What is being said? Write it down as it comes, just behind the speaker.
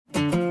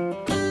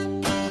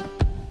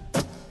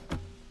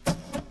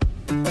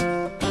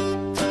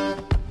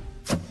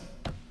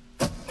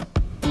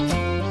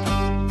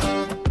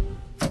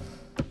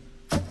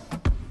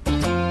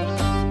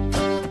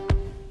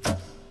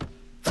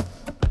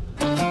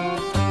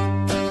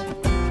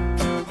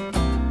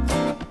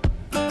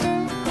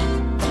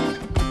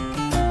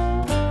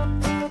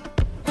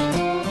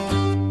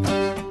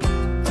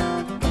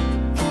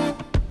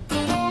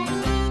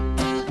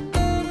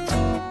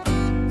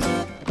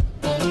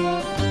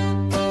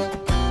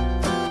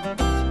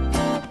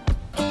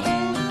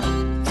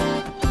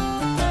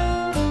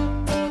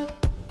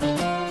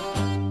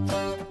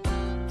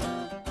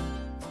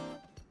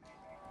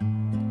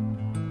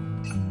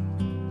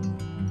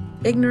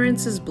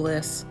Ignorance is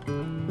bliss.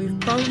 We've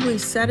probably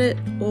said it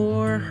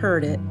or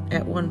heard it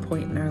at one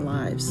point in our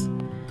lives.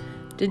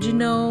 Did you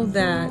know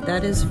that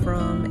that is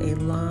from a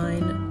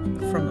line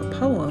from a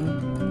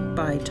poem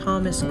by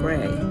Thomas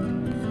Gray?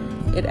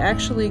 It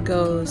actually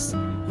goes,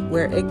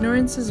 "Where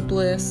ignorance is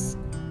bliss,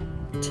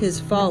 'tis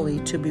folly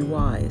to be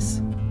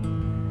wise."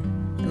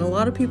 And a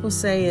lot of people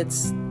say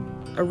it's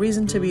a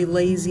reason to be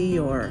lazy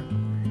or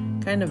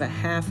kind of a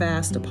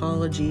half-assed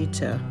apology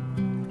to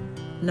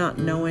not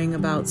knowing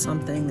about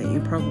something that you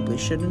probably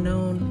should have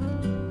known.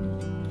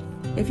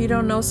 If you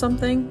don't know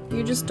something,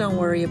 you just don't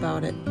worry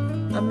about it.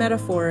 A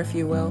metaphor, if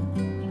you will.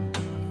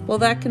 Well,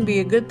 that can be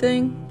a good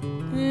thing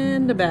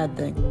and a bad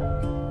thing.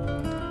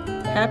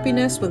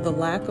 Happiness with the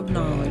lack of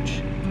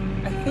knowledge.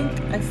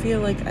 I feel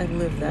like I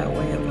live that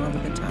way a lot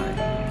of the time.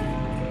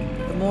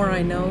 The more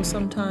I know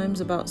sometimes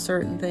about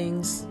certain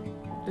things,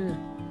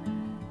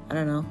 I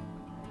don't know,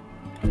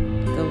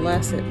 the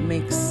less it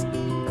makes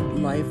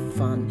life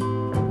fun.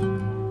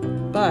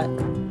 But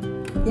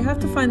you have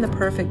to find the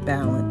perfect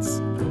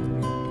balance.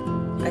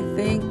 I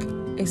think,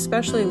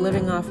 especially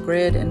living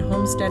off-grid and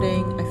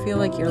homesteading, I feel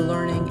like you're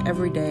learning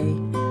every day.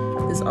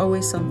 There's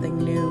always something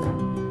new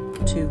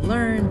to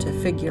learn, to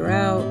figure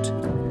out.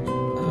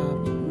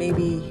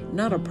 Maybe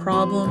not a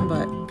problem,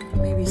 but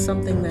maybe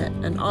something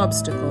an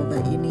obstacle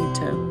that you need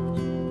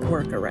to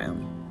work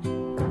around.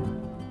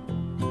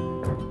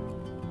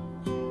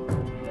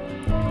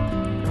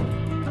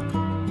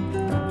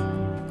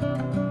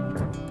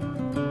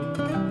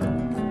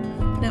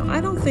 I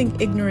don't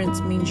think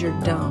ignorance means you're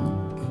dumb.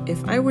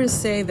 If I were to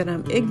say that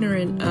I'm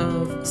ignorant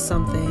of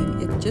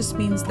something, it just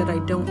means that I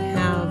don't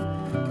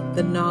have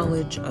the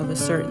knowledge of a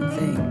certain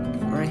thing,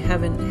 or I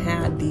haven't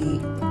had the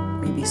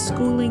maybe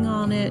schooling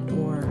on it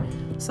or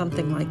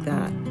something like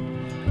that.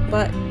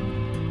 But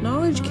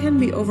knowledge can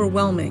be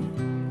overwhelming,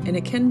 and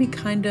it can be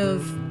kind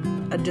of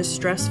a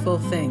distressful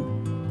thing.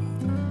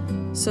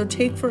 So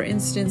take, for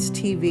instance,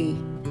 TV.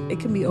 It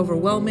can be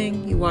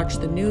overwhelming. You watch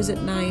the news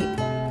at night,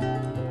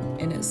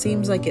 and it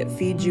seems like it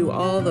feeds you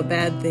all the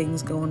bad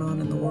things going on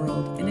in the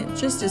world, and it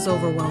just is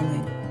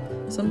overwhelming.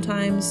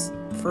 Sometimes,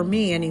 for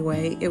me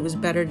anyway, it was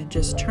better to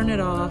just turn it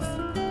off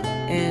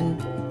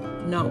and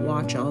not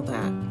watch all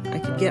that. I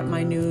could get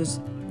my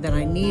news that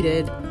I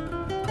needed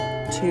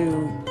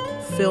to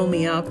fill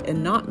me up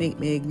and not make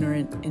me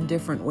ignorant in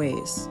different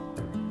ways.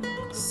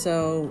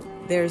 So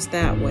there's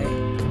that way.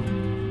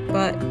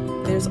 But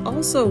there's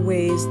also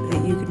ways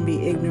that you can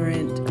be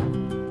ignorant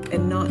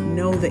and not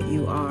know that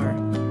you are.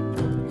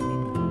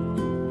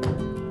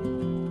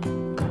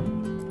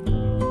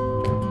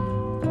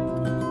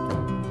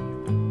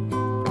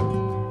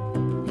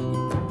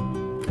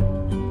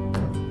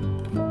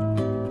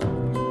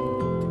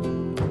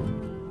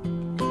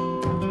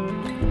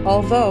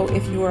 Although,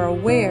 if you are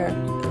aware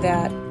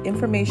that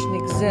information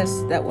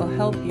exists that will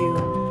help you,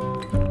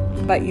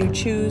 but you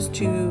choose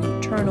to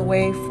turn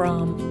away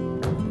from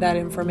that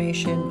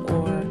information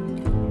or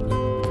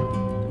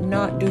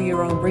not do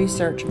your own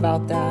research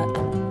about that,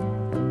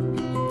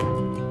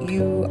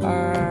 you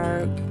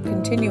are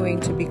continuing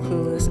to be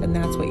clueless, and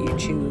that's what you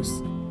choose.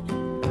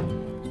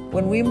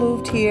 When we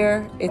moved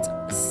here, it's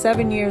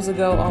 7 years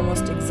ago,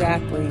 almost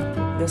exactly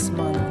this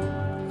month,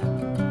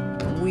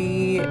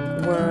 we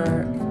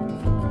were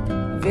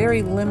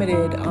very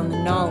limited on the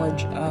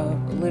knowledge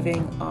of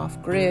living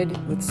off-grid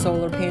with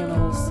solar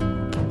panels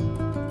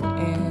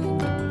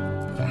and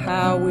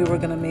how we were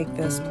going to make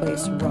this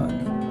place run.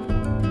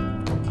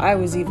 I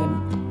was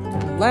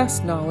even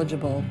less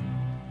knowledgeable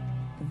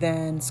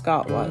than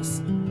Scott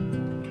was.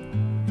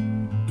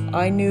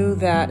 I knew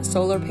that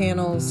solar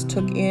panels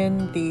took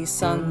in the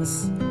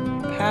sun's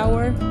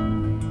power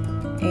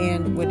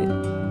and would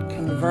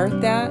convert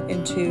that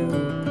into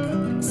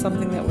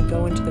something that would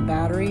go into the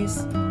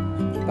batteries.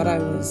 But I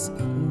was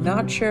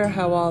not sure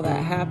how all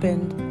that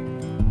happened.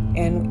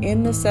 And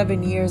in the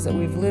 7 years that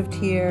we've lived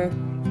here,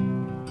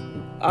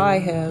 I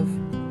have,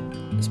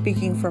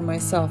 speaking for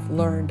myself,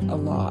 learned a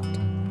lot.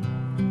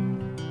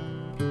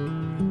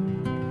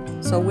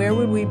 So where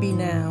would we be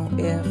now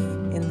if,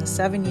 in the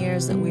 7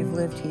 years that we've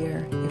lived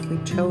here, if we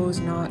chose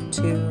not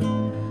to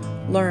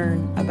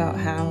learn about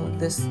how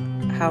this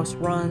house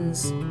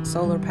runs,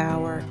 solar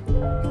power,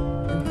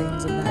 and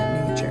things of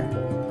that nature?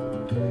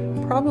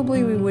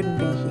 Probably we wouldn't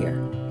be here.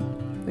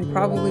 We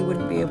probably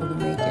wouldn't be able to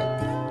make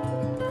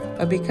it.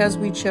 But because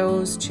we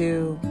chose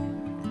to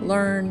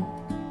learn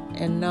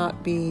and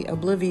not be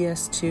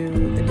oblivious to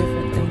the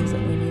different things that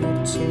we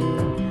needed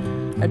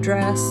to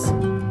address,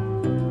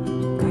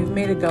 we've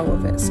made a go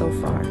of it so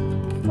far.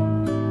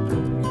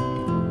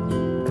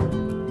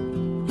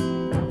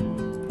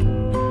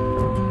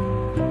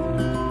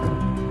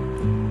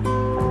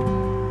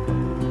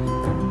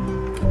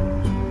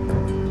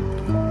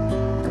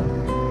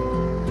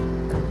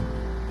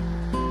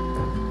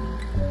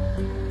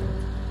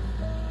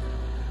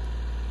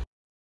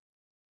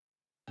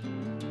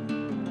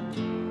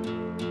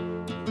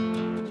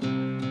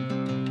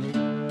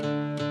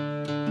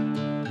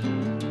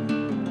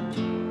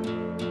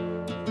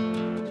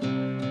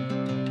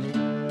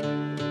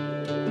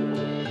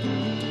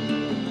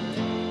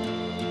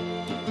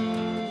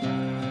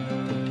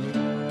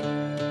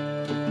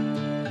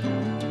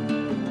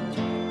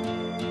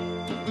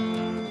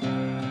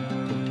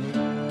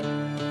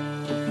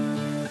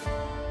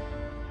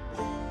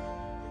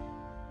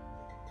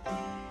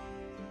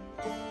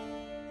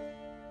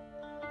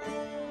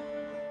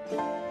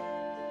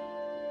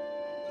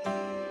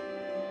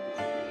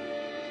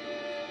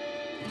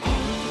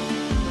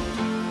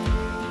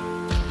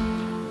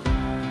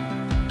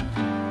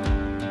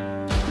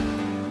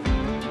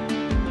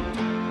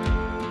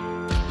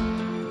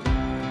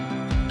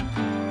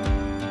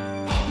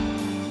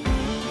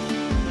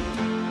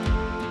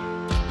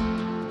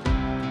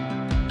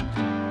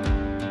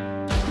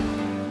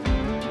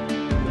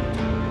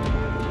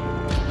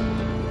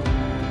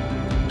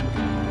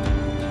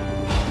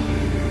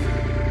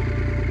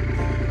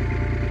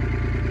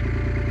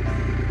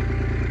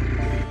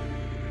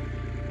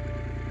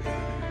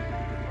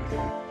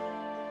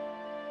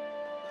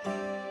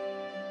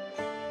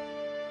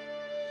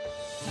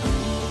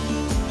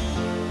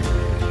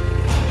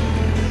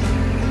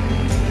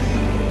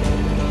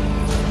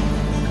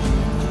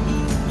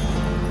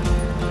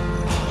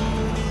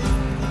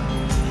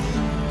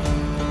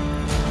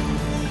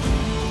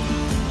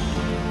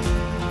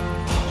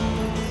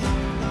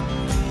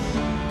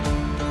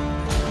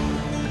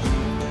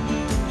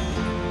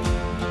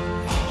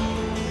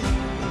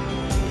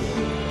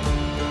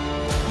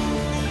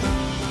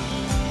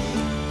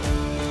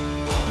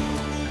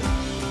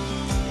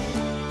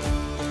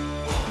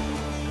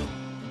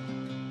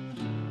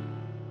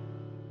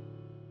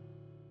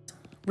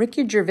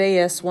 Ricky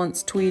Gervais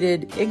once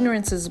tweeted,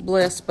 "Ignorance is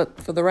bliss,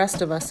 but for the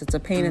rest of us, it's a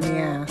pain in the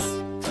ass."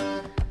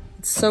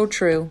 It's so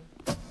true.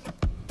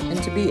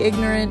 And to be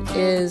ignorant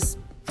is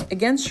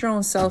against your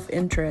own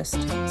self-interest.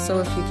 So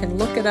if you can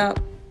look it up,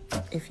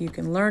 if you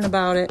can learn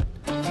about it,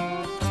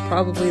 it's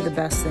probably the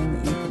best thing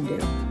that you can do.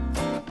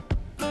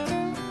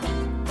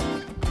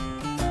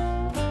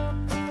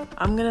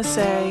 I'm going to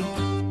say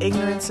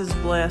ignorance is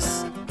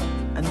bliss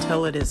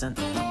until it isn't.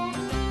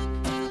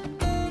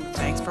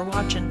 Thanks for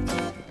watching.